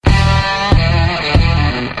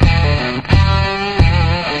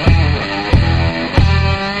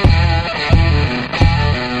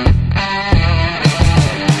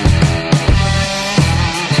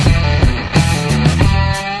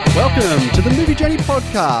Movie Journey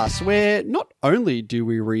podcast, where not only do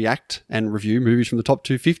we react and review movies from the top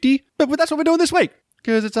 250, but that's what we're doing this week.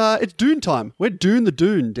 Because it's Dune time. We're doing the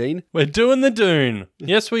Dune, Dean. We're doing the Dune.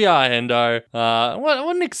 Yes, we are, Hendo.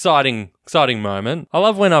 What an exciting moment. I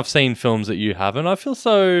love when I've seen films that you haven't. I feel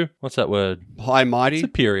so, what's that word? High mighty.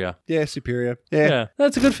 Superior. Yeah, superior. Yeah.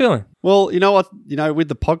 That's a good feeling. Well, you know what? With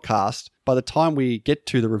the podcast, by the time we get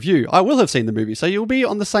to the review, I will have seen the movie, so you'll be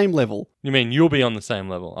on the same level. You mean you'll be on the same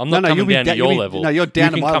level? I'm not coming you'll be down to your level. No, you're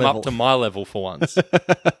down to my level. You can come up to my level for once.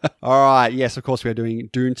 All right. Yes, of course, we are doing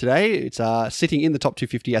Dune today. It's sitting in the top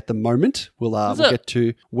 250 at the moment. We'll get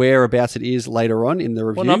to whereabouts it is later on in the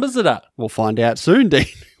review. What numbers is it at? We'll find out soon, Dean.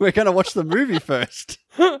 We're going to watch the movie first.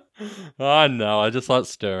 I know. I just like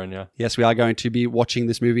stirring you. Yes, we are going to be watching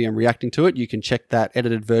this movie and reacting to it. You can check that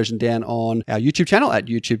edited version down on our YouTube channel at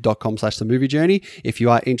youtube.com/themoviejourney. If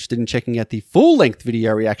you are interested in checking out the full-length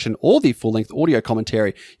video reaction or the full-length audio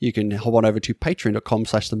commentary, you can hop on over to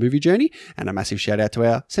patreon.com/themoviejourney. And a massive shout out to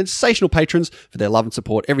our sensational patrons for their love and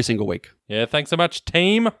support every single week. Yeah, thanks so much,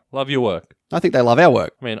 team. Love your work. I think they love our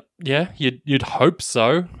work. I mean, yeah, you'd hope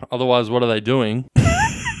so. Otherwise, what are they doing?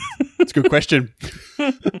 That's a good question.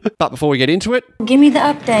 But before we get into it, give me the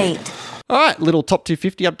update. All right, little top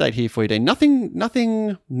 250 update here for you, Dean.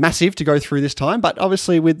 Nothing massive to go through this time, but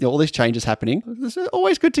obviously with all these changes happening, it's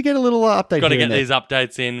always good to get a little update. Got to get these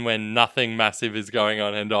updates in when nothing massive is going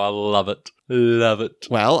on, and I love it. Love it.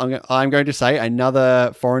 Well, I'm going to say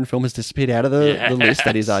another foreign film has disappeared out of the list.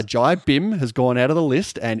 That is Jai Bim has gone out of the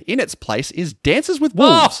list, and in its place is Dances with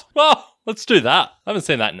Wolves. Let's do that. I haven't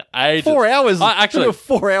seen that in ages. 4 hours. Actually, a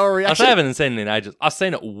 4-hour reaction. I haven't seen it in ages. I've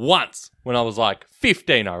seen it once when I was like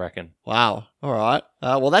 15, I reckon. Wow. All right.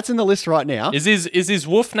 Well, that's in the list right now. Is his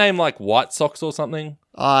wolf name like White Socks or something?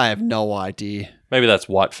 I have no idea. Maybe that's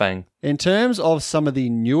White Fang. In terms of some of the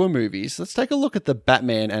newer movies, let's take a look at the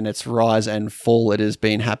Batman and its rise and fall that has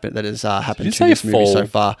happened to this movie so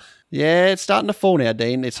far. Yeah, it's starting to fall now,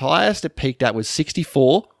 Dean. Its highest it peaked at was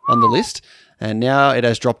 64 on the list, and now it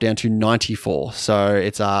has dropped down to 94. So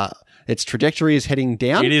its trajectory is heading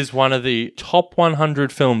down. It is one of the top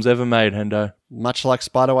 100 films ever made, Hendo. Much like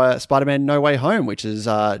Spider-Man No Way Home, which has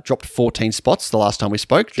dropped 14 spots the last time we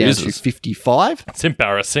spoke, down to 55. It's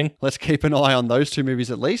embarrassing. Let's keep an eye on those two movies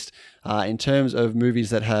at least. In terms of movies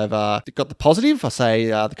that have got the positive, I say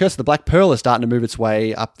The Curse of the Black Pearl is starting to move its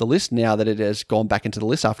way up the list now that it has gone back into the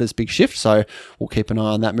list after this big shift. So we'll keep an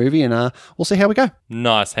eye on that movie and we'll see how we go.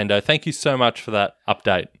 Nice, Hendo. Thank you so much for that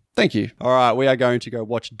update. Thank you. All right, we are going to go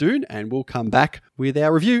watch Dune and we'll come back with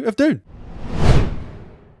our review of Dune.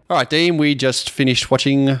 All right, Dean, we just finished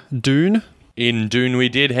watching Dune. In Dune we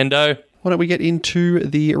did, Hendo. Why don't we get into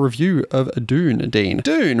the review of Dune, Dean?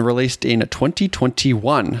 Dune, released in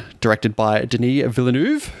 2021, directed by Denis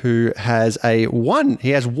Villeneuve, who has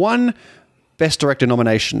one Best Director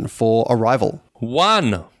nomination for Arrival.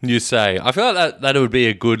 One, you say. I feel like that would be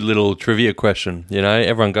a good little trivia question. You know,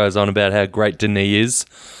 everyone goes on about how great Denis is.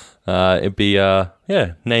 It'd be,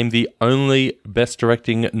 name the only Best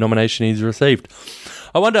Directing nomination he's received.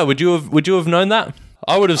 I wonder, would you have known that?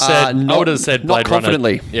 I would have said Blade Runner.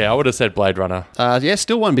 Confidently. Yeah, I would have said Blade Runner.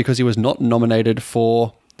 Still one because he was not nominated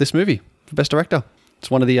for this movie for Best Director.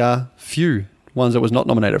 It's one of the few ones that was not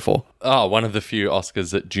nominated for. Oh, one of the few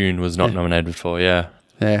Oscars that Dune was not nominated for, yeah.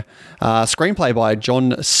 Yeah. Screenplay by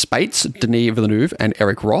John Spates, Denis Villeneuve, and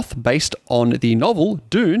Eric Roth, based on the novel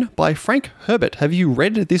Dune by Frank Herbert. Have you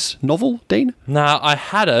read this novel, Dean? Nah, I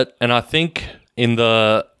had it, and I think in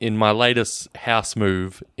my latest house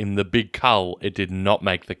move in the Big Cull, it did not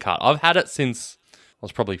make the cut. I've had it since I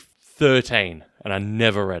was probably 13, and I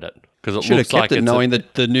never read it because it looks like it's knowing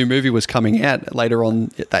that the new movie was coming out later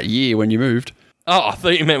on that year when you moved. Oh, I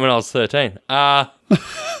thought you meant when I was 13.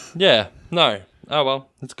 Yeah, no. Oh well,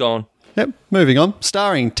 it's gone. Yep, moving on.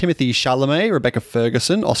 Starring Timothée Chalamet, Rebecca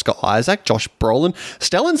Ferguson, Oscar Isaac, Josh Brolin,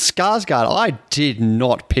 Stellan Skarsgård. I did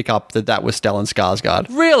not pick up that was Stellan Skarsgård.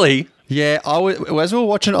 Really? Yeah, as we were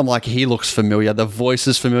watching, I'm like, he looks familiar. The voice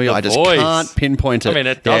is familiar. I just can't pinpoint it. I mean,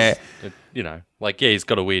 it does. Yeah. He's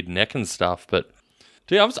got a weird neck and stuff, but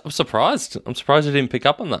dude, I'm surprised. I'm surprised I didn't pick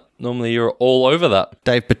up on that. Normally, you're all over that.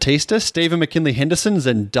 Dave Bautista, Stephen McKinley Henderson,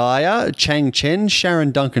 Zendaya, Chang Chen,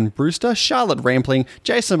 Sharon Duncan Brewster, Charlotte Rampling,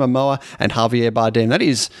 Jason Momoa, and Javier Bardem. That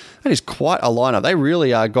is quite a lineup. They really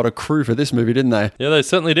got a crew for this movie, didn't they? Yeah, they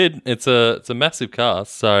certainly did. It's a massive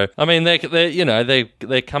cast. So I mean,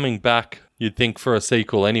 they're coming back. You'd think for a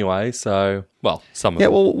sequel anyway. So some of them. Yeah,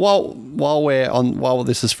 well, while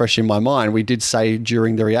this is fresh in my mind, we did say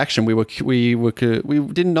during the reaction we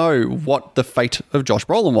didn't know what the fate of Josh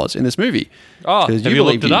Brolin was in this movie. Oh, have you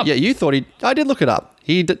looked it up? Yeah, you thought I did look it up.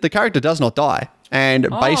 The character does not die. And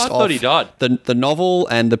based I thought off he died. the novel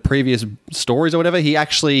and the previous stories or whatever, he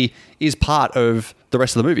actually is part of the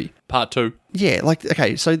rest of the movie. Part 2. Yeah, like,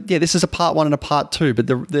 okay, so yeah, this is a part 1 and a part 2, but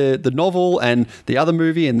the novel and the other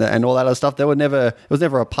movie and all that other stuff, it was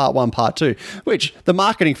never a part 1, part 2, which the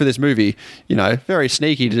marketing for this movie, very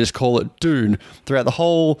sneaky to just call it Dune throughout the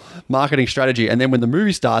whole marketing strategy. And then when the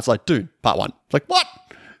movie starts, like, Dune, part 1. Like, what?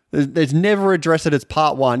 There's never addressed it as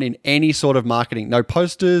part 1 in any sort of marketing. No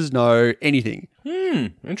posters, no anything.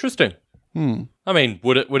 Interesting. I mean,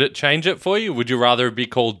 would it change it for you? Would you rather it be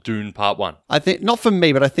called Dune Part 1? I think, not for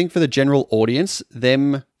me, but I think for the general audience,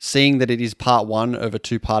 them seeing that it is part 1 of a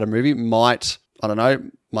 2-parter movie might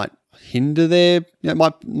hinder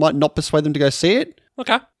might not persuade them to go see it.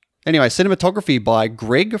 Okay. Anyway, cinematography by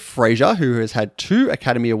Greg Fraser, who has had 2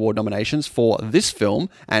 Academy Award nominations for this film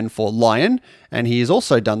and for Lion, and he has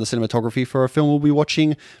also done the cinematography for a film we'll be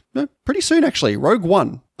watching pretty soon, actually, Rogue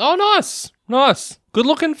One. Oh, nice. Good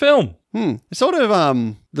looking film. It's sort of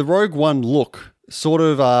the Rogue One look sort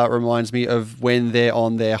of reminds me of when they're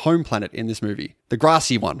on their home planet in this movie, the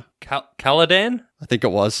grassy one. Caladan? I think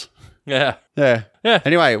it was. Yeah.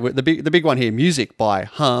 Anyway, the big one here, music by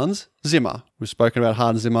Hans Zimmer. We've spoken about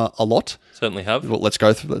Hans Zimmer a lot. Certainly have. Well, let's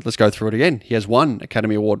go through it again. He has 1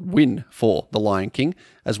 Academy Award win for The Lion King,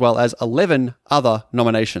 as well as 11 other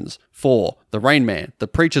nominations for The Rain Man, The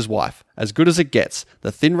Preacher's Wife, As Good as It Gets,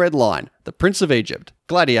 The Thin Red Line, The Prince of Egypt,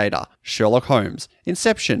 Gladiator, Sherlock Holmes,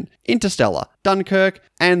 Inception, Interstellar, Dunkirk,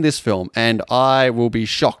 and this film. And I will be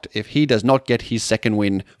shocked if he does not get his 2nd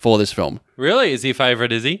win for this film. Really? Is he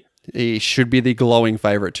favourite, is he? He should be the glowing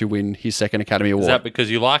favourite to win his 2nd Academy Award. Is that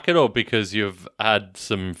because you like it or because you've had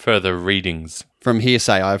some further readings? From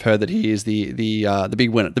hearsay, I've heard that he is the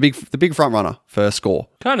big winner, the big front runner for score.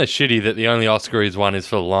 Kind of shitty that the only Oscar he's won is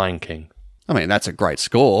for Lion King. I mean, that's a great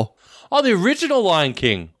score. Oh, the original Lion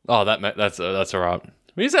King. Oh, that's all right.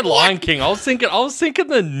 When you said Lion King, I was thinking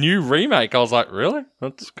the new remake. I was like, really?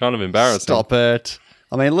 That's kind of embarrassing. Stop it.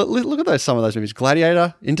 I mean, look at some of those movies.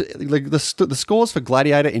 Gladiator, the scores for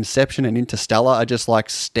Gladiator, Inception, and Interstellar are just like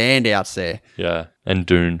standouts there. Yeah, and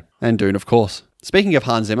Dune. And Dune, of course. Speaking of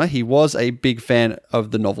Hans Zimmer, he was a big fan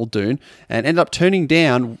of the novel Dune and ended up turning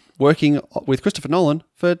down working with Christopher Nolan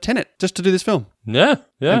for Tenet just to do this film. Yeah.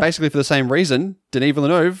 And basically for the same reason, Denis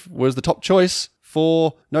Villeneuve was the top choice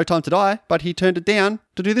for No Time to Die, but he turned it down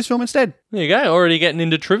to do this film instead. There you go. Already getting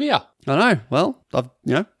into trivia. I know. Well, I've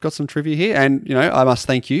got some trivia here, and I must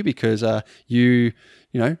thank you because you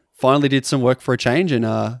finally did some work for a change and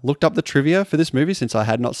looked up the trivia for this movie since I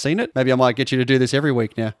had not seen it. Maybe I might get you to do this every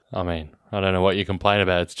week now. I mean, I don't know what you complain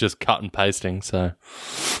about. It's just cut and pasting, so.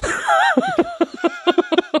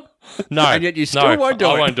 No. And yet you still won't do it.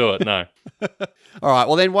 I won't do it, no. All right,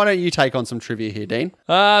 well then why don't you take on some trivia here, Dean?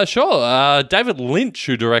 Sure. David Lynch,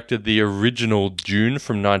 who directed the original Dune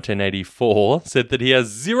from 1984, said that he has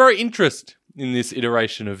 0 interest in this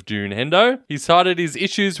iteration of Dune Hendo. He cited his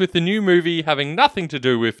issues with the new movie having nothing to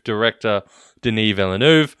do with director Denis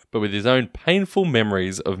Villeneuve, but with his own painful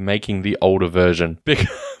memories of making the older version.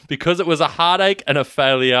 Because it was a heartache and a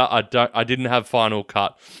failure, I didn't have final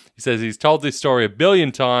cut. He says he's told this story 1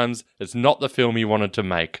 billion times. It's not the film he wanted to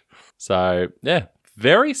make. So, yeah,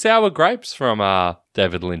 very sour grapes from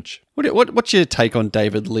David Lynch. What's your take on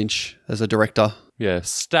David Lynch as a director? Yeah,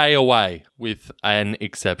 stay away with an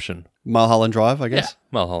exception. Mulholland Drive, I guess? Yeah,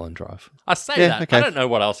 Mulholland Drive. I say that. Okay. I don't know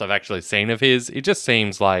what else I've actually seen of his. It just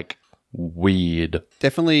seems like weird.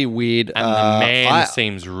 Definitely weird. And the man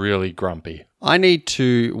seems really grumpy. I need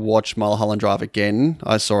to watch Mulholland Drive again.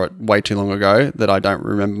 I saw it way too long ago that I don't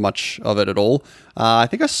remember much of it at all. I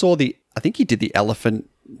think he did The Elephant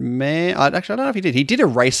Man. I don't know if he did. He did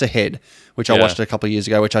Eraserhead, which I watched a couple of years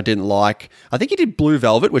ago, which I didn't like. I think he did Blue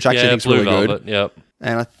Velvet, which I actually think is really good. Yep.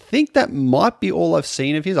 And I think that might be all I've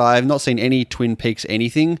seen of his. I have not seen any Twin Peaks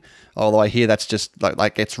anything, although I hear that's just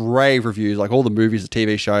like it's rave reviews, like all the movies, the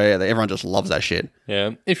TV show, everyone just loves that shit.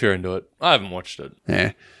 Yeah, if you're into it. I haven't watched it.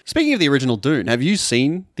 Yeah. Speaking of the original Dune, have you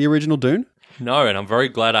seen the original Dune? No, and I'm very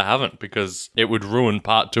glad I haven't because it would ruin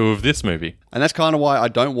part 2 of this movie. And that's kind of why I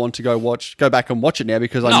don't want to go back and watch it now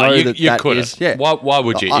because I know that you couldn't. Is... Yeah. Why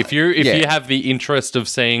would you? If you have the interest of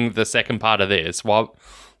seeing the second part of this, why...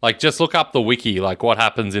 Like, just look up the wiki, like, what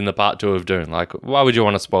happens in the part 2 of Dune. Like, why would you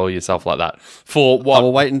want to spoil yourself like that? For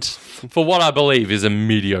what for what I believe is a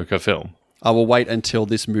mediocre film. I will wait until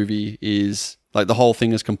this movie is, like, the whole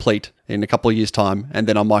thing is complete in a couple of years' time, and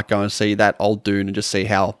then I might go and see that old Dune and just see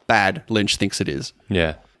how bad Lynch thinks it is.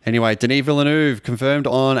 Yeah. Anyway, Denis Villeneuve confirmed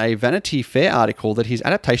on a Vanity Fair article that his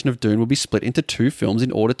adaptation of Dune would be split into 2 films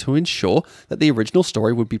in order to ensure that the original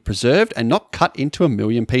story would be preserved and not cut into a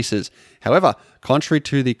million pieces. However, contrary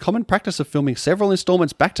to the common practice of filming several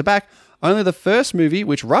installments back-to-back, only the first movie,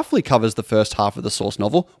 which roughly covers the first half of the source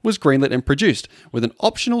novel, was greenlit and produced, with an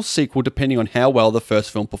optional sequel depending on how well the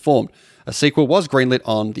first film performed. A sequel was greenlit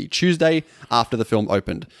on the Tuesday after the film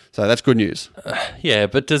opened. So that's good news. Yeah,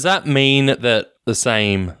 but does that mean that the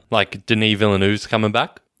same, like Denis Villeneuve's coming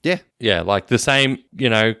back? Yeah. Yeah, like the same,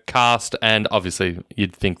 cast, and obviously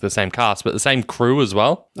you'd think the same cast, but the same crew as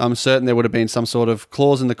well? I'm certain there would have been some sort of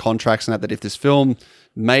clause in the contracts and that if this film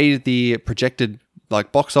made the projected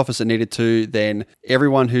box office it needed to, then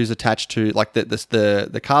everyone who's attached to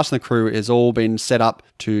the cast and the crew has all been set up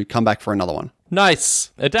to come back for another one.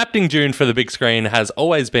 Nice. Adapting Dune for the big screen has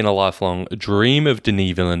always been a lifelong dream of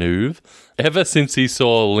Denis Villeneuve, ever since he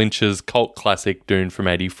saw Lynch's cult classic Dune from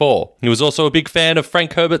 '84. He was also a big fan of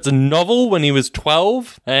Frank Herbert's novel when he was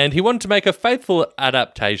 12, and he wanted to make a faithful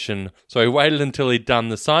adaptation, so he waited until he'd done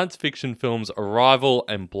the science fiction films Arrival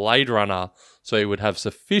and Blade Runner, so he would have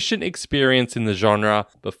sufficient experience in the genre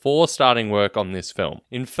before starting work on this film.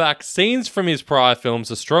 In fact, scenes from his prior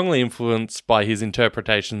films are strongly influenced by his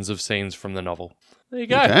interpretations of scenes from the novel. There you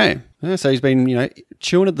go. Okay. Yeah, so he's been,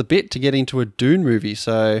 chewing at the bit to get into a Dune movie.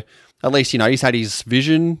 So at least, he's had his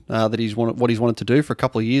vision that what he's wanted to do for a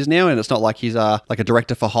couple of years now. And it's not like he's like a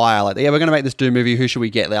director for hire. Like, yeah, we're going to make this Dune movie. Who should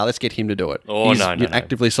we get? Now, let's get him to do it. Oh, no.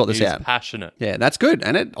 Actively sort this out. He's passionate. Yeah, that's good.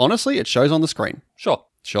 And honestly, it shows on the screen. Sure.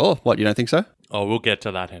 What, you don't think so? Oh, we'll get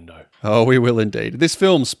to that, Hendo. Oh, we will indeed. This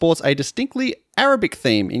film sports a distinctly Arabic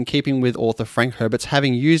theme in keeping with author Frank Herbert's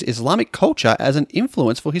having used Islamic culture as an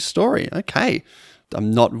influence for his story. Okay.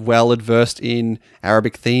 I'm not well adversed in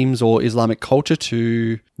Arabic themes or Islamic culture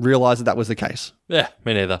to realize that was the case. Yeah,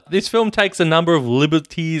 me neither. This film takes a number of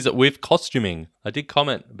liberties with costuming. I did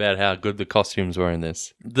comment about how good the costumes were in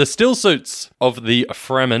this. The still suits of the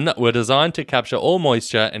Fremen were designed to capture all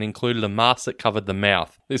moisture and included a mask that covered the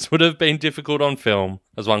mouth. This would have been difficult on film,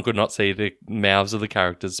 as one could not see the mouths of the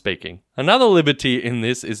characters speaking. Another liberty in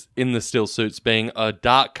this is in the still suits being a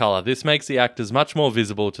dark colour. This makes the actors much more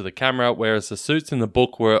visible to the camera, whereas the suits in the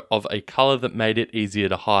book were of a colour that made it easier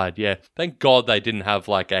to hide. Yeah, thank God they didn't have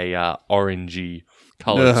like a orangey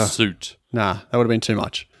coloured suit. Nah, that would have been too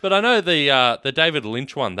much. But I know the David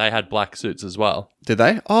Lynch one, they had black suits as well. Did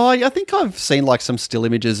they? Oh, yeah, I think I've seen some still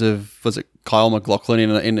images of, was it Kyle MacLachlan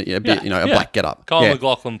in a bit, a black getup. Kyle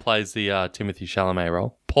MacLachlan plays the Timothée Chalamet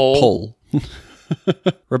role. Paul.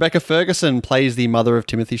 Rebecca Ferguson plays the mother of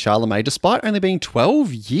Timothée Chalamet, despite only being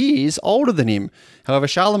 12 years older than him. However,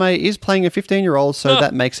 Chalamet is playing a 15-year-old, so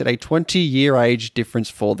that makes it a 20-year age difference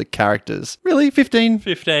for the characters. Really? 15?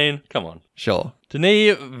 15. Come on. Sure.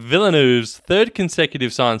 Denis Villeneuve's third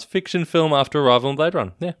consecutive science fiction film after Arrival and Blade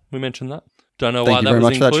Runner. Yeah, we mentioned that. Don't know why that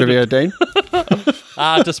was included. Thank you very much for that trivia,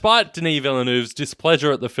 Dean. Despite Denis Villeneuve's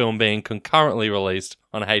displeasure at the film being concurrently released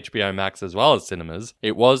on HBO Max as well as cinemas,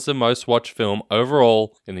 it was the most watched film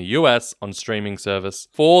overall in the US on streaming service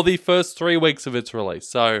for the first 3 weeks of its release.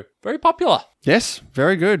 So, very popular. Yes,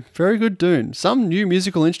 very good. Very good Dune. Some new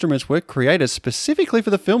musical instruments were created specifically for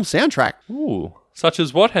the film soundtrack. Ooh. Such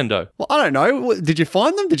as what, Hendo? Well, I don't know. Did you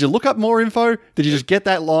find them? Did you look up more info? Did you just get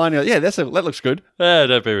that line? Yeah, that looks good.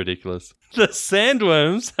 Don't be ridiculous. The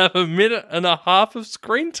Sandworms have 1.5 minutes of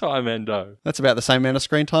screen time, Hendo. That's about the same amount of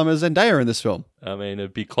screen time as Zendaya in this film. I mean,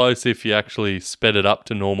 it'd be close if you actually sped it up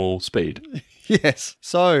to normal speed. Yes.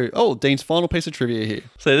 So, Dean's final piece of trivia here.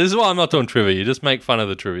 So this is why I'm not doing trivia. You just make fun of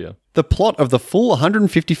the trivia. The plot of the full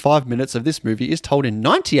 155 minutes of this movie is told in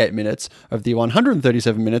 98 minutes of the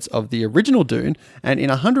 137 minutes of the original Dune and in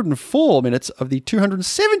 104 minutes of the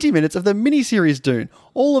 270 minutes of the miniseries Dune,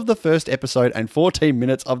 all of the first episode and 14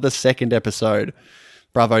 minutes of the second episode.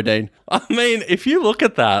 Bravo, Dean. I mean, if you look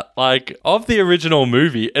at that, of the original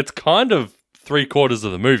movie, it's kind of 3/4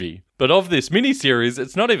 of the movie. But of this miniseries,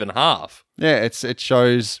 it's not even half. Yeah, it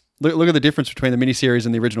shows... Look at the difference between the miniseries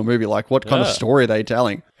and the original movie. What kind of story are they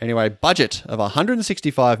telling? Anyway, budget of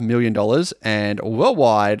 $165 million and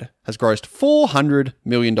worldwide has grossed $400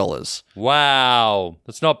 million. Wow.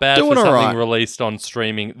 That's not bad for something released on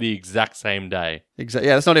streaming the exact same day. Exactly.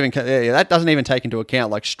 Yeah, that's not even... Yeah, that doesn't even take into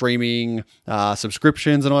account streaming,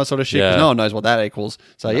 subscriptions and all that sort of shit. Because no one knows what that equals.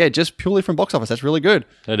 So yeah, just purely from box office, that's really good.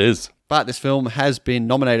 It is. But this film has been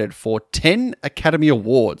nominated for 10 Academy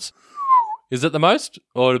Awards. Is it the most?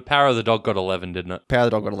 Or Power of the Dog got 11, didn't it? Power of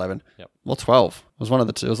the Dog got 11. Yep. Well, 12. It was one of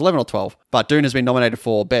the two. It was 11 or 12. But Dune has been nominated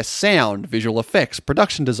for Best Sound, Visual Effects,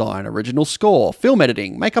 Production Design, Original Score, Film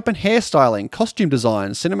Editing, Makeup and Hairstyling, Costume Design,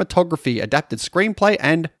 Cinematography, Adapted Screenplay,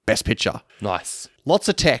 and Best Picture. Nice. Lots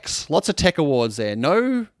of tech awards there.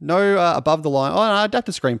 No above the line. Oh, no,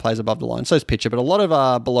 Adapted Screenplay is above the line. So is Picture, but a lot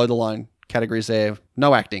of below the line categories there.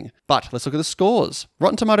 No acting. But let's look at the scores.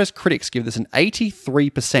 Rotten Tomatoes critics give this an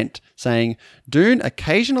 83%, saying Dune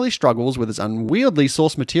occasionally struggles with its unwieldy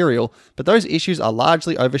source material, but those issues are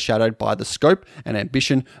largely overshadowed by the scope and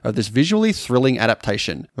ambition of this visually thrilling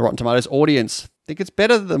adaptation. The Rotten Tomatoes audience think it's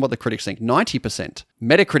better than what the critics think, 90%.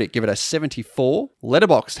 Metacritic give it a 74.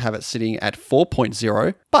 Letterboxd have it sitting at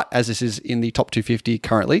 4.0. But as this is in the top 250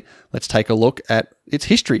 currently, let's take a look at its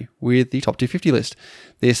history with the top 250 list.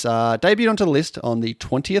 This debuted onto the list on the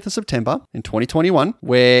 20th of September in 2021,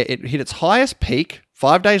 where it hit its highest peak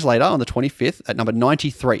 5 days later on the 25th at number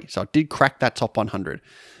 93. So it did crack that top 100.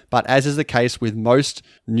 But as is the case with most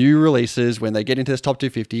new releases, when they get into this top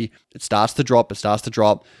 250, it starts to drop,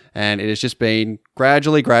 and it has just been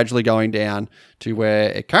gradually going down to where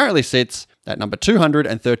it currently sits at number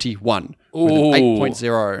 231 with an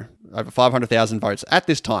 8.0, over 500,000 votes at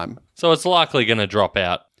this time. So it's likely going to drop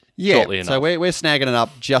out shortly enough. So we're snagging it up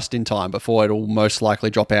just in time before it'll most likely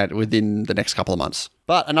drop out within the next couple of months.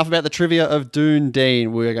 But enough about the trivia of Dune,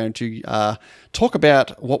 Dean. We're going to talk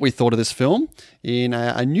about what we thought of this film in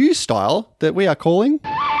a new style that we are calling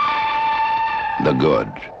the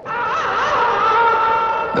good,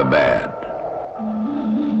 the bad,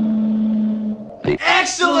 the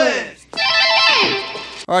excellent.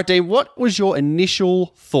 All right, Dean, what was your initial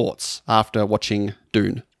thoughts after watching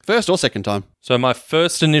Dune? First or second time? So my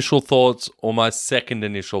first initial thoughts or my second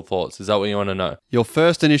initial thoughts? Is that what you want to know? Your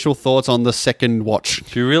first initial thoughts on the second watch.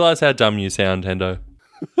 Do you realize how dumb you sound, Hendo?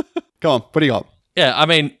 Come on, what do you got? Yeah, I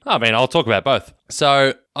mean, I'll talk about both.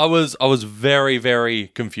 So I was very, very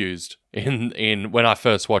confused in when I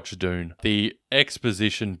first watched Dune. The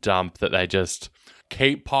exposition dump that they just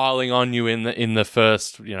keep piling on you in the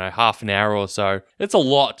first, half an hour or so. It's a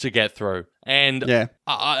lot to get through. And yeah.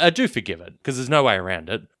 I do forgive it because there's no way around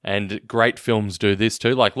it. And great films do this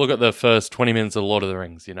too. Like, look at the first 20 minutes of Lord of the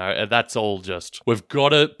Rings, That's all just, we've got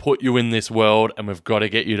to put you in this world and we've got to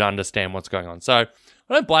get you to understand what's going on. So I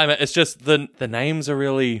don't blame it. It's just the names are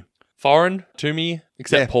really foreign to me,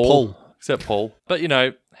 except Paul. Except Paul. But,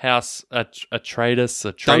 House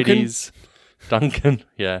Atreides. Duncan,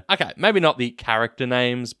 yeah. Okay, maybe not the character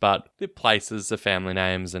names, but the places, the family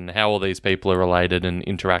names, and how all these people are related and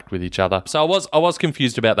interact with each other. So I was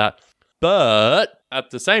confused about that. But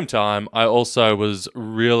at the same time, I also was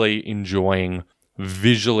really enjoying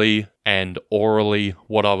visually and orally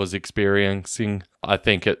what I was experiencing. I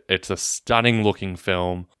think it's a stunning looking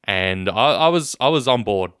film, and I was on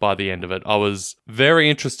board by the end of it. I was very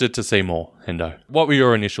interested to see more, Hendo. What were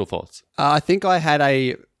your initial thoughts? I think I had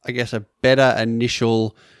a better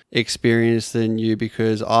initial experience than you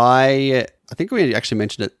because I think we actually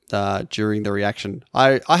mentioned it during the reaction.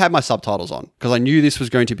 I had my subtitles on because I knew this was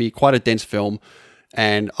going to be quite a dense film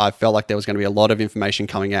and I felt like there was going to be a lot of information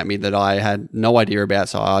coming at me that I had no idea about,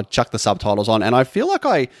 so I chucked the subtitles on and I feel like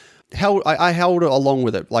I held along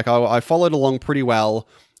with it. Like I followed along pretty well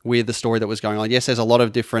with the story that was going on. Yes, there's a lot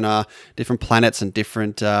of different planets and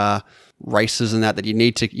different races and that you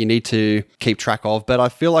need to keep track of, but I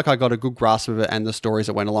feel like I got a good grasp of it and the stories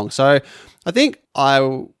that went along. So I think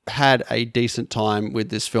I had a decent time with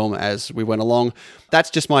this film as we went along. That's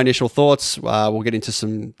just my initial thoughts. We'll get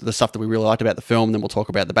into the stuff that we really liked about the film, then we'll talk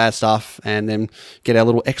about the bad stuff and then get our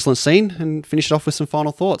little excellent scene and finish it off with some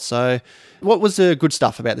final thoughts. So what was the good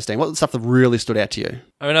stuff about this, Dean? What was the stuff that really stood out to you?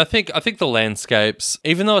 I mean, I think the landscapes,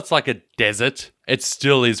 even though it's like a desert, it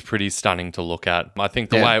still is pretty stunning to look at. I think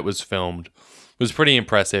the way it was filmed was pretty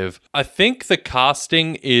impressive. I think the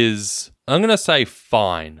casting is, I'm going to say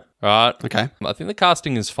fine, right? Okay. I think the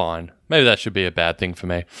casting is fine. Maybe that should be a bad thing for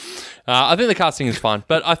me. I think the casting is fine,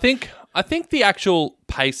 but I think the actual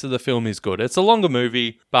pace of the film is good. It's a longer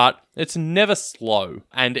movie, but it's never slow.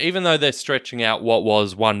 And even though they're stretching out what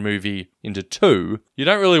was one movie into two, you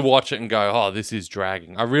don't really watch it and go, oh, this is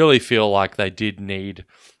dragging. I really feel like they did need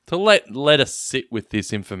to let us sit with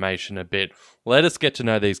this information a bit. Let us get to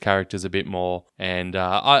know these characters a bit more. And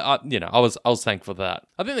I was thankful for that.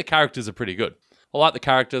 I think the characters are pretty good. I like the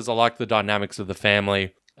characters. I like the dynamics of the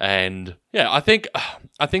family. And yeah, I think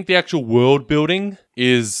the actual world building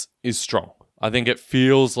is strong. I think it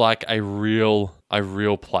feels like a real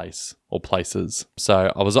place or places.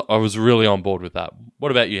 So I was really on board with that.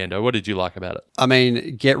 What about you, Endo? What did you like about it? I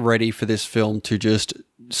mean, get ready for this film to just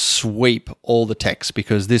sweep all the text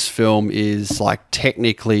because this film is like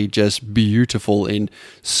technically just beautiful in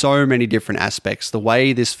so many different aspects. The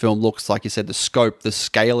way this film looks, like you said, the scope, the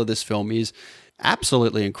scale of this film is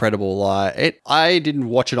absolutely incredible. I didn't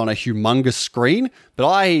watch it on a humongous screen, but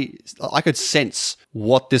I could sense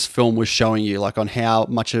what this film was showing you, like on how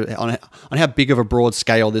big of a broad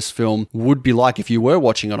scale this film would be like if you were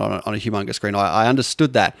watching it on a humongous screen. I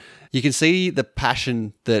understood that. You can see the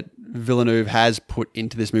passion that Villeneuve has put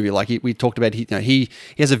into this movie. Like we talked about, he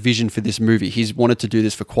has a vision for this movie. He's wanted to do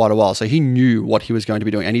this for quite a while, so he knew what he was going to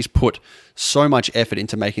be doing, and he's put so much effort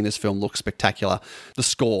into making this film look spectacular. The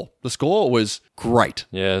score was great.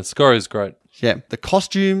 Yeah, the score is great. Yeah, the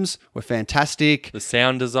costumes were fantastic. The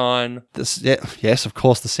sound design. Yes, of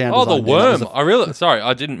course, the sound design. Oh, the worm.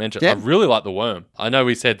 I didn't mention. Yeah. I really like the worm. I know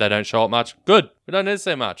we said they don't show it much. Good. We don't need to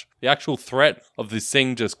say much. The actual threat of this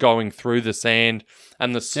thing just going through the sand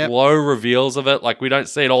and the slow reveals of it. Like, we don't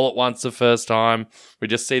see it all at once the first time. We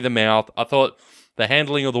just see the mouth. I thought the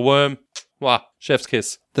handling of the worm, wow, chef's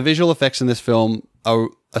kiss. The visual effects in this film are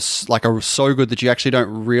so good that you actually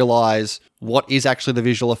don't realize what is actually the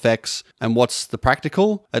visual effects and what's the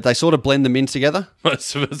practical. They sort of blend them in together.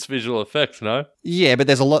 Most of it's visual effects, no? Yeah, but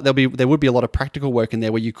there's a lot. There would be a lot of practical work in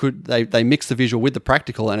there where they mix the visual with the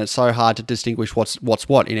practical, and it's so hard to distinguish what's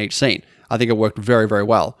what in each scene. I think it worked very, very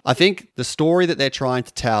well. I think the story that they're trying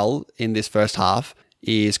to tell in this first half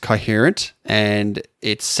is coherent, and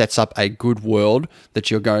it sets up a good world that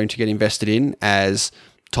you're going to get invested in as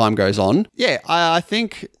time goes on. Yeah, I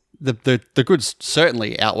think the goods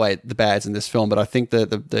certainly outweigh the bads in this film, but I think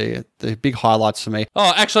the big highlights for me.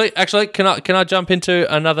 Oh, actually, can I jump into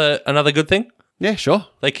another good thing? Yeah, sure.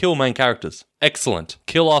 They kill main characters. Excellent.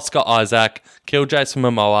 Kill Oscar Isaac. Kill Jason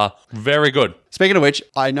Momoa. Very good. Speaking of which,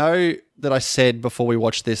 I know that I said before we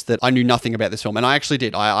watched this that I knew nothing about this film, and I actually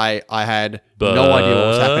did. I had no idea what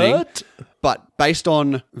was happening. But based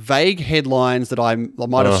on vague headlines that I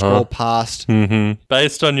might have scrolled past. Mm-hmm.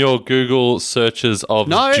 Based on your Google searches of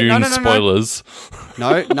Dune spoilers.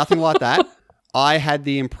 No, nothing like that. I had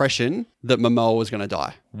the impression that Momoa was going to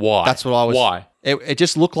die. Why? That's what I was. Why? It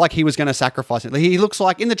just looked like he was going to sacrifice it. He looks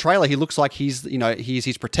like, in the trailer, he looks like he's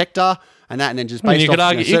his protector and that, and then just based off...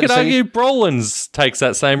 You could argue Brolin takes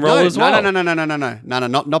that same role as well. No,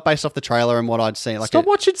 not based off the trailer and what I'd seen. Like, stop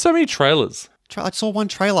watching so many trailers. I saw one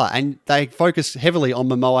trailer and they focus heavily on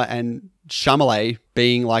Momoa and Chalamet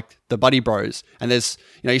being like the buddy bros. And there's,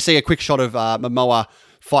 you see a quick shot of Momoa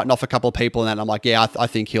fighting off a couple of people and then I'm like, yeah, I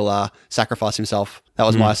think he'll sacrifice himself. That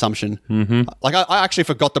was my assumption. Mm-hmm. Like, I actually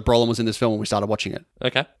forgot that Brolin was in this film when we started watching it.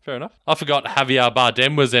 Okay, fair enough. I forgot Javier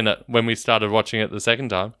Bardem was in it when we started watching it the second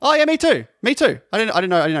time. Oh yeah, me too. I didn't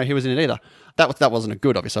know he was in it either. That wasn't a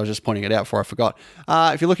good, obviously. I was just pointing it out before I forgot.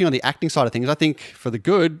 If you're looking on the acting side of things, I think for the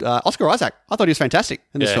good, Oscar Isaac, I thought he was fantastic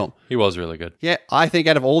in this film. He was really good. Yeah, I think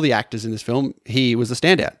out of all the actors in this film, he was the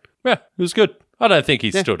standout. Yeah, he was good. I don't think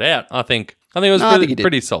he stood out. I think it was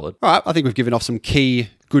pretty solid. All right, I think we've given off some key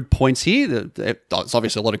good points here. There's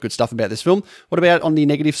obviously a lot of good stuff about this film. What about on the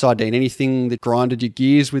negative side, Dean? Anything that grinded your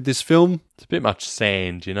gears with this film? It's a bit much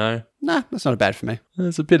sand, Nah, that's not bad for me.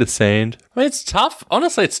 There's a bit of sand. I mean, it's tough.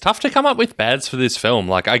 Honestly, it's tough to come up with bads for this film.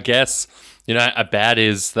 Like, I guess, a bad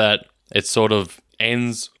is that it sort of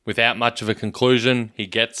ends without much of a conclusion. He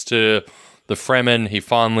gets to the Fremen, he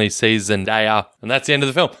finally sees Zendaya, and that's the end of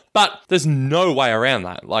the film. But there's no way around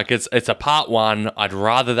that. Like, it's a part one. I'd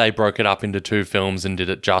rather they broke it up into two films and did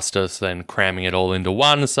it justice than cramming it all into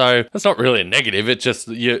one. So that's not really a negative. It's just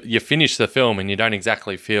you finish the film and you don't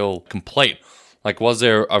exactly feel complete. Like, was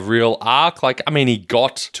there a real arc? Like, I mean, he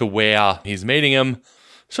got to where he's meeting him.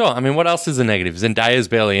 Sure, I mean, what else is a negative? Zendaya's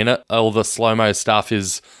barely in it. All the slow-mo stuff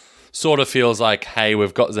is sort of feels like, hey,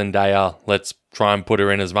 we've got Zendaya, let's try and put her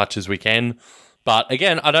in as much as we can. But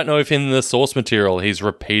again, I don't know if in the source material he's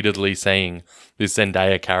repeatedly saying this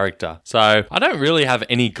Zendaya character. So I don't really have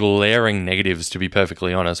any glaring negatives, to be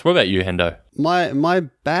perfectly honest. What about you, Hendo? My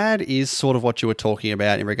bad is sort of what you were talking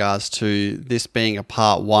about in regards to this being a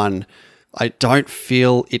part one. I don't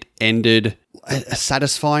feel it ended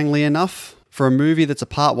satisfyingly enough. For a movie that's a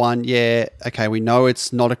part one, yeah, okay, we know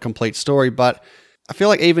it's not a complete story, but I feel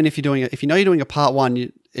like even if you're doing a part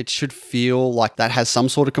one, it should feel like that has some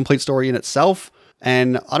sort of complete story in itself.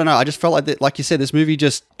 And I don't know, I just felt like that, like you said, this movie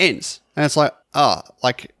just ends. And it's like,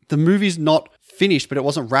 like the movie's not finished, but it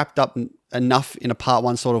wasn't wrapped up enough in a part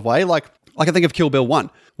one sort of way. Like I think of Kill Bill 1,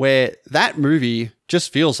 where that movie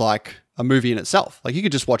just feels like a movie in itself. Like you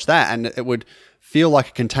could just watch that and it would feel like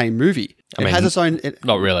a contained movie. It has its own...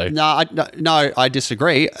 not really. No, I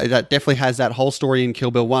disagree. That definitely has that whole story in Kill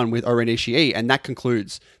Bill 1 with Oren Ishii, and that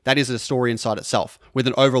concludes. That is a story inside itself with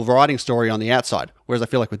an overriding story on the outside. Whereas I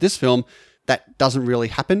feel like with this film, that doesn't really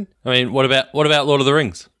happen. I mean, what about Lord of the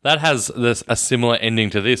Rings? That has a similar ending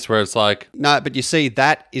to this where it's like... No, but you see,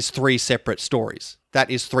 that is 3 separate stories. That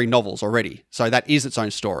is 3 novels already. So that is its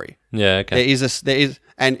own story. Yeah, okay.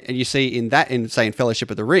 And you see in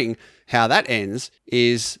Fellowship of the Ring, how that ends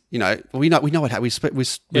is, we know what happened.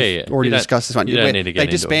 We've already discussed this one. You don't need to get they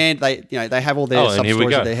disband. They have all their sub stories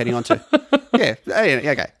that they're heading on to. Yeah.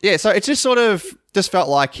 Okay. Yeah. So it just sort of just felt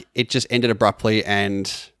like it just ended abruptly,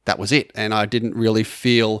 and that was it. And I didn't really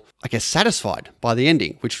feel, I guess, satisfied by the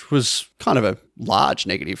ending, which was kind of a large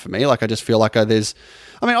negative for me. Like I just feel like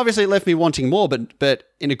obviously it left me wanting more, but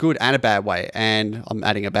in a good and a bad way. And I'm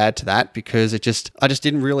adding a bad to that because I just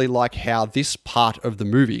didn't really like how this part of the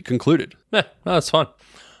movie concluded. Yeah, no, that's fine.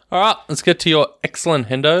 All right, let's get to your excellent,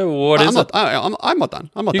 Hendo. What is it? I'm not done.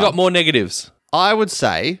 You got more negatives. I would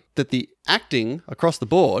say that the acting across the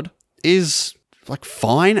board is like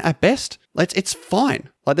fine at best. It's fine.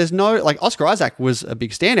 Like there's no, like Oscar Isaac was a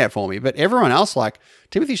big standout for me, but everyone else, like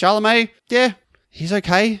Timothée Chalamet, yeah, he's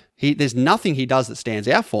okay. There's nothing he does that stands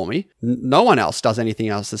out for me. No one else does anything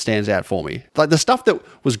else that stands out for me. Like the stuff that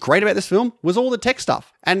was great about this film was all the tech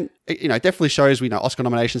stuff. And, it definitely shows, Oscar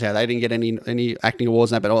nominations, how they didn't get any acting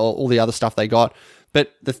awards and that, but all the other stuff they got.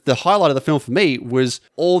 But the highlight of the film for me was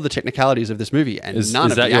all the technicalities of this movie and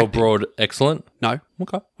none of the acting. Is that your broad excellent? No.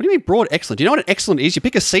 Okay. What do you mean broad excellent? Do you know what an excellent is? You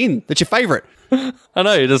pick a scene that's your favorite. I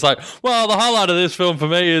know, you're just like, well, the highlight of this film for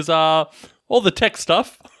me is all the tech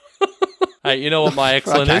stuff. Hey, you know what my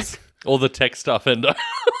excellent is? All the tech stuff, Endo.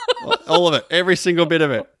 All of it. Every single bit of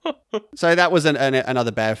it. So that was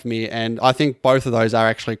another bad for me. And I think both of those are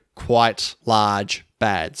actually quite large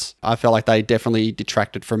bads. I felt like they definitely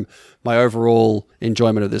detracted from my overall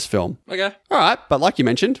enjoyment of this film. Okay. All right. But like you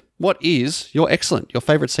mentioned, what is your excellent, your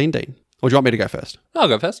favorite scene, Dean? Or do you want me to go first? I'll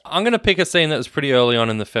go first. I'm going to pick a scene that was pretty early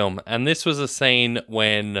on in the film. And this was a scene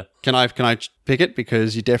when... Can I pick it?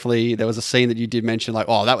 Because there was a scene that you did mention, like,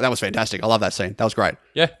 oh, that was fantastic. I love that scene. That was great.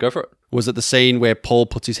 Yeah, go for it. Was it the scene where Paul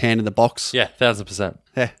puts his hand in the box? Yeah, 1,000%.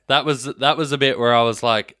 Yeah. That was a bit where I was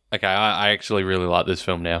like, okay, I actually really like this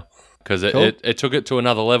film now. Because it took it to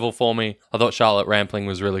another level for me. I thought Charlotte Rampling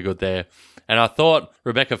was really good there. And I thought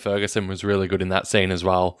Rebecca Ferguson was really good in that scene as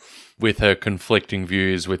well, with her conflicting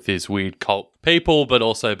views with these weird cult people, but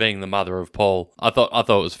also being the mother of Paul. I thought it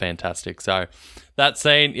was fantastic. So that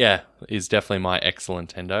scene, yeah, is definitely my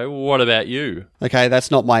excellent, Hendo. What about you? Okay,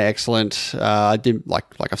 that's not my excellent. I did like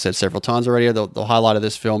I've said several times already. The highlight of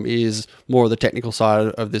this film is more of the technical side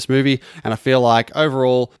of this movie, and I feel like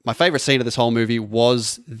overall, my favorite scene of this whole movie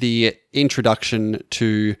was the introduction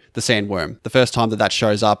to the sandworm. The first time that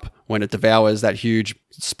shows up when it devours that huge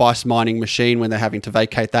spice mining machine when they're having to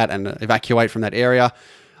vacate that and evacuate from that area.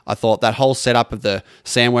 I thought that whole setup of the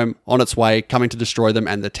sandworm on its way, coming to destroy them,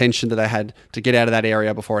 and the tension that they had to get out of that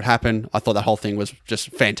area before it happened, I thought that whole thing was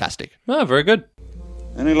just fantastic. Oh, very good.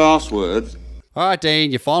 Any last words? All right,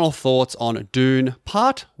 Dean, your final thoughts on Dune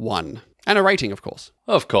Part 1. And a rating, of course.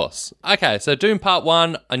 Of course. Okay, so Dune Part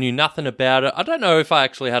 1, I knew nothing about it. I don't know if I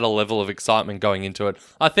actually had a level of excitement going into it.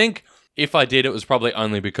 I think if I did, it was probably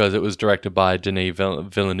only because it was directed by Denis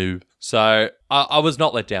Villeneuve. So I was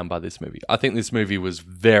not let down by this movie. I think this movie was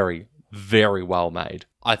very, very well made.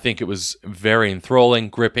 I think it was very enthralling,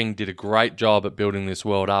 gripping, did a great job at building this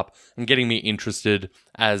world up and getting me interested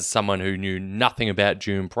as someone who knew nothing about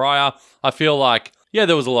Dune prior. I feel like, yeah,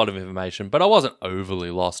 there was a lot of information, but I wasn't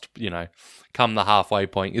overly lost, come the halfway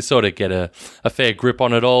point. You sort of get a fair grip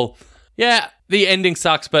on it all. Yeah, the ending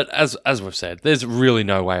sucks, but as we've said, there's really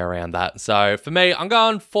no way around that. So for me, I'm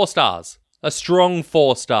going 4 stars. A strong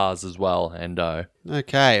 4 stars as well, Endo.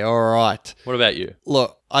 Okay, all right. What about you?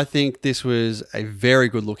 Look, I think this was a very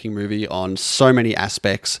good looking movie on so many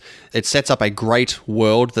aspects. It sets up a great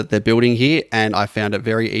world that they're building here, and I found it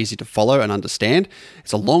very easy to follow and understand.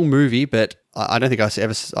 It's a long movie, but I don't think I said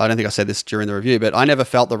this during the review, but I never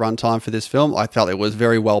felt the runtime for this film. I felt it was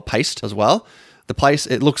very well paced as well. The place,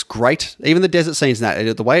 it looks great. Even the desert scenes and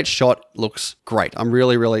that, the way it's shot looks great. I'm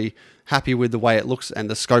really, really happy with the way it looks and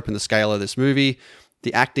the scope and the scale of this movie.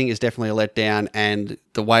 The acting is definitely a letdown, and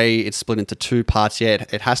the way it's split into 2 parts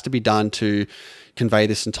yet, it has to be done to convey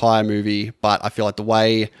this entire movie, but I feel like the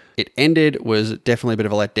way it ended was definitely a bit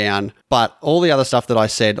of a letdown. But all the other stuff that I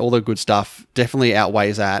said, all the good stuff, definitely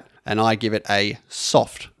outweighs that, and I give it a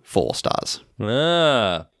soft 4 stars.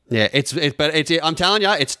 Ah. Yeah, I'm telling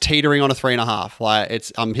you, it's teetering on a 3.5.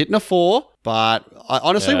 Like I'm hitting a 4, but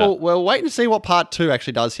honestly, we'll wait and see what part 2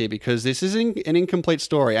 actually does here, because this is an incomplete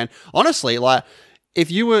story. And honestly, like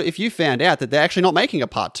if you found out that they're actually not making a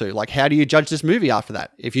part 2, like how do you judge this movie after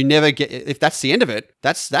that? If that's the end of it,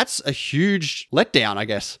 that's a huge letdown, I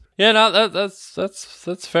guess. Yeah, no,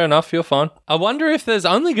 that's fair enough. You're fine. I wonder if there's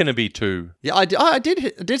only going to be 2. Yeah, I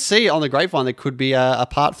did see on the grapevine there could be a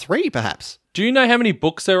part 3, perhaps. Do you know how many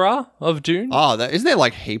books there are of Dune? Oh, isn't there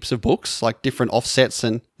like heaps of books, like different offsets,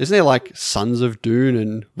 and isn't there like Sons of Dune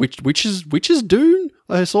and Witches Dune?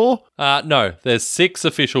 I saw. No, there's 6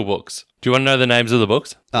 official books. Do you want to know the names of the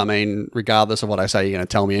books? I mean, regardless of what I say, you're going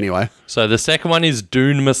to tell me anyway. So the second one is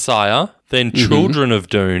Dune Messiah, then Children of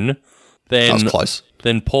Dune, then that was close.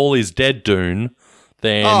 Then Paul is Dead Dune,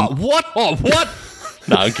 then what? Oh, what?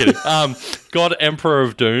 No, I'm kidding. God Emperor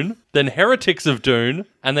of Dune, then Heretics of Dune,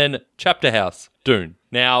 and then Chapter House Dune.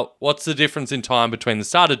 Now, what's the difference in time between the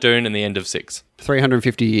start of Dune and the end of 6?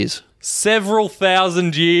 350 years. Several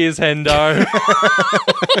thousand years, Hendo.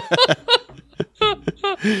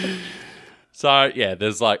 So, yeah,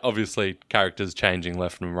 there's like obviously characters changing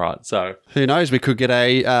left and right. So, who knows? We could get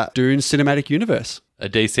a Dune cinematic universe. A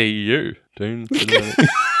DCEU. Dune cinematic.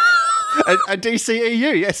 a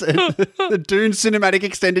DCEU, yes. The Dune Cinematic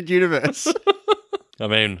Extended Universe. I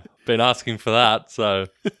mean, been asking for that, so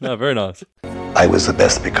no, very nice. I was the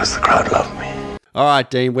best because the crowd loved me. All right,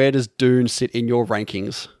 Dean, where does Dune sit in your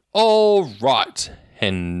rankings? All right,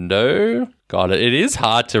 Hendo. God, it is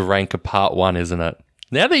hard to rank a part 1, isn't it?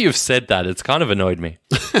 Now that you've said that, it's kind of annoyed me.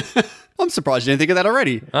 I'm surprised you didn't think of that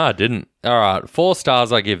already. I didn't. All right, 4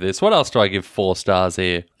 stars I give this. What else do I give 4 stars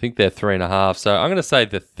here? I think they're 3.5, so I'm going to say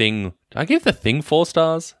The Thing. Did I give The Thing 4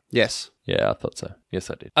 stars? Yes. Yeah, I thought so.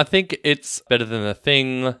 Yes, I did. I think it's better than The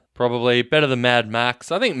Thing, probably. Better than Mad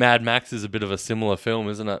Max. I think Mad Max is a bit of a similar film,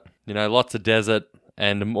 isn't it? You know, lots of desert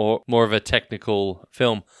and more of a technical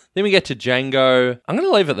film. Then we get to Django. I'm going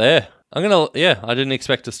to leave it there. I didn't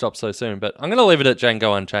expect to stop so soon, but I'm going to leave it at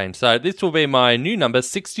Django Unchained. So this will be my new number,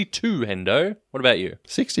 62, Hendo. What about you?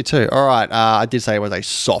 62. All right. I did say it was a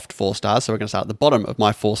soft 4 stars, so we're going to start at the bottom of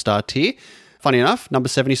my 4-star tier. Funny enough, number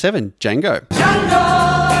 77, Django.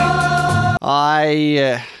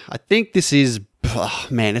 I think this is,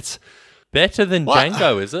 it's better than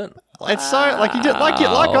Django, is it? It's so like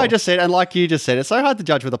I just said, and like you just said, it's so hard to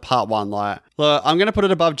judge with a part 1. Like, look, I'm gonna put it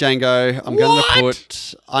above Django. I'm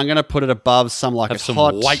gonna put it above some like Have It's some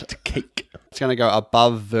Hot. white cake. It's gonna go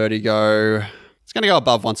above Vertigo. It's gonna go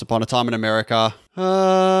above Once Upon a Time in America.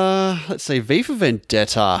 Let's see, V for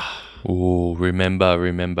Vendetta. Ooh,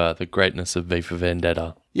 remember the greatness of V for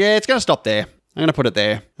Vendetta. Yeah, it's gonna stop there. I'm going to put it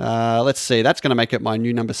there. Let's see. That's going to make it my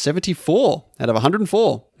new number 74 out of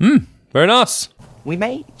 104. Very nice. We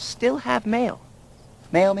may still have mail.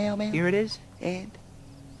 Mail. Here it is. And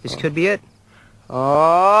this could be it.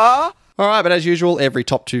 All right, but as usual, every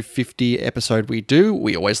Top 250 episode we do,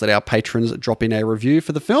 we always let our patrons drop in a review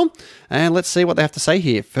for the film. And let's see what they have to say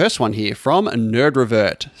here. First one here from Nerd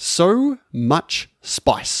Revert. So much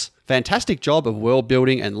spice. Fantastic job of world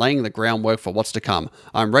building and laying the groundwork for what's to come.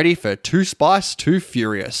 I'm ready for Too Spice, Too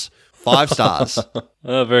Furious. 5 stars.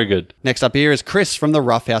 Very good. Next up here is Chris from the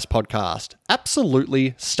Rough House podcast.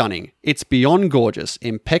 Absolutely stunning. It's beyond gorgeous,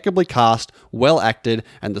 impeccably cast, well acted,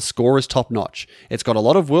 and the score is top notch. It's got a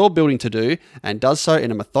lot of world building to do and does so in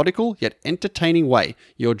a methodical yet entertaining way.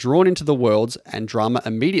 You're drawn into the worlds and drama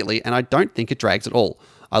immediately, and I don't think it drags at all.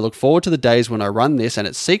 I look forward to the days when I run this and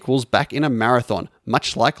its sequels back in a marathon,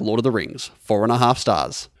 much like Lord of the Rings. 4.5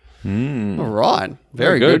 stars. All right.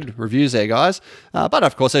 Very good reviews there, guys. But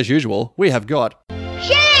of course, as usual, we have got...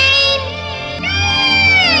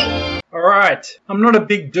 All right. I'm not a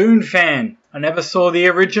big Dune fan. I never saw the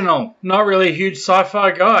original. Not really a huge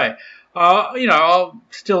sci-fi guy. I'll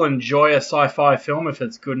still enjoy a sci-fi film if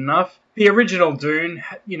it's good enough. The original Dune,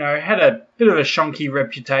 had a bit of a shonky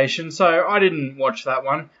reputation, so I didn't watch that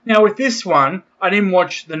one. Now, with this one, I didn't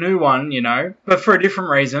watch the new one, but for a different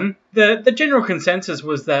reason. The general consensus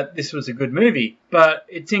was that this was a good movie, but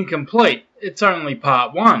it's incomplete. It's only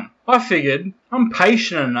part 1. I figured I'm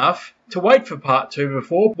patient enough to wait for part 2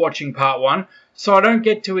 before watching part 1, so I don't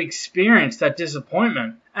get to experience that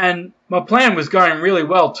disappointment. And my plan was going really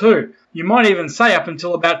well too. You might even say up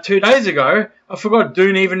until about 2 days ago, I forgot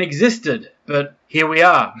Dune even existed. But here we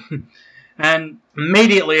are. And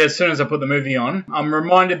immediately, as soon as I put the movie on, I'm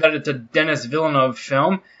reminded that it's a Denis Villeneuve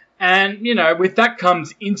film. And, with that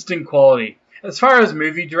comes instant quality. As far as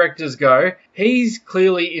movie directors go, he's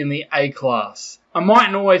clearly in the A class. I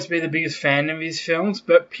mightn't always be the biggest fan of his films,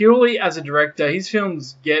 but purely as a director, his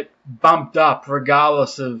films get bumped up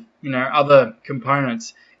regardless of, other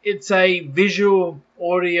components. It's a visual,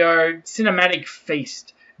 audio, cinematic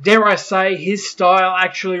feast. Dare I say, his style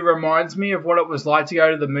actually reminds me of what it was like to go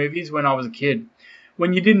to the movies when I was a kid,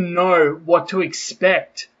 when you didn't know what to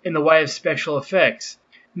expect in the way of special effects.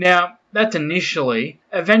 Now, that's initially.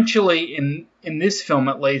 Eventually, in this film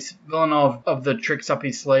at least, Villeneuve of the tricks up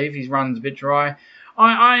his sleeve, he runs a bit dry.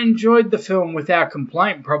 I enjoyed the film without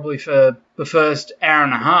complaint, probably for the first hour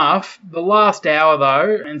and a half. The last hour,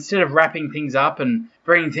 though, instead of wrapping things up and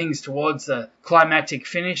bringing things towards the climactic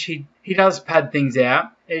finish, he does pad things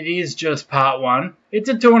out. It is just part one. It's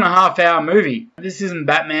a 2.5 hour movie. This isn't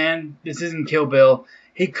Batman. This isn't Kill Bill.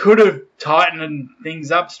 He could have tightened things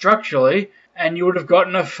up structurally, and you would have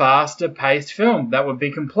gotten a faster paced film that would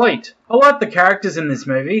be complete. I like the characters in this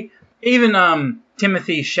movie. Even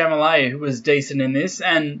Timothy Chalamet, who was decent in this,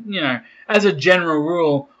 and, you know, as a general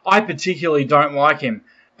rule, I particularly don't like him,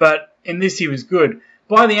 but in this he was good.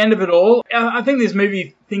 By the end of it all, I think this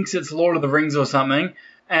movie thinks it's Lord of the Rings or something,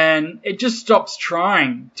 and it just stops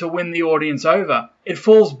trying to win the audience over. It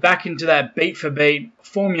falls back into that beat-for-beat,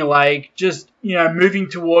 formulaic, just, you know, moving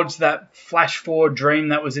towards that flash-forward dream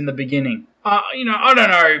that was in the beginning. I don't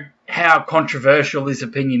know how controversial this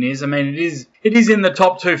opinion is. I mean, it is in the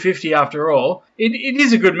top 250 after all. It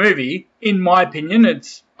is a good movie. In my opinion,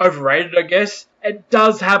 it's overrated, I guess. It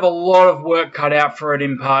does have a lot of work cut out for it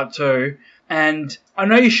in part two. And I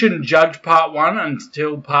know you shouldn't judge part one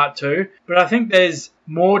until part two, but I think there's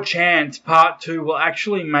more chance part two will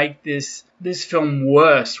actually make this film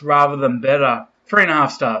worse rather than better.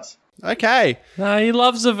 3.5 stars. Okay. No, he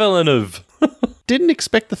loves a Villeneuve. Didn't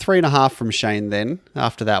expect the 3.5 from Shane then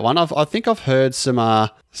after that one. I think I've heard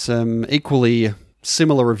some equally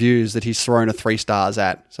similar reviews that he's thrown a 3 stars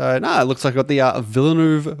at. So, no, it looks like I got the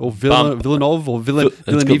Villeneuve or Villeneuve or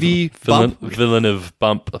Villeneuve bump. Villeneuve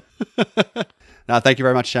bump. No, thank you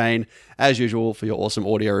very much, Shane, as usual, for your awesome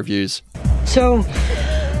audio reviews. So,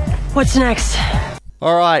 what's next?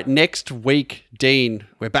 All right, next week, Dean,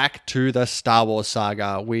 we're back to the Star Wars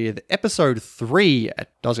saga with episode 3. I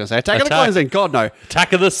was going to say Attack of the Clones, then God, no.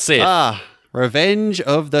 Attack of the Sith. Revenge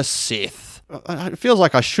of the Sith. It feels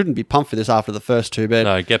like I shouldn't be pumped for this after the first two, but...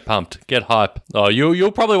 No, get pumped. Get hype. Oh,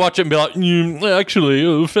 you'll probably watch it and be like,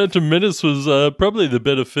 actually, Phantom Menace was probably the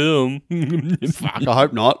better film. Fuck, I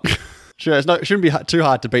hope not. Sure, it shouldn't be too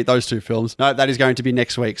hard to beat those two films. No, that is going to be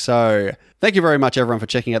next week. So thank you very much, everyone, for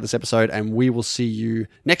checking out this episode, and we will see you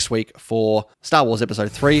next week for Star Wars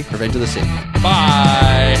Episode 3, Revenge of the Sith.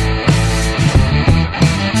 Bye.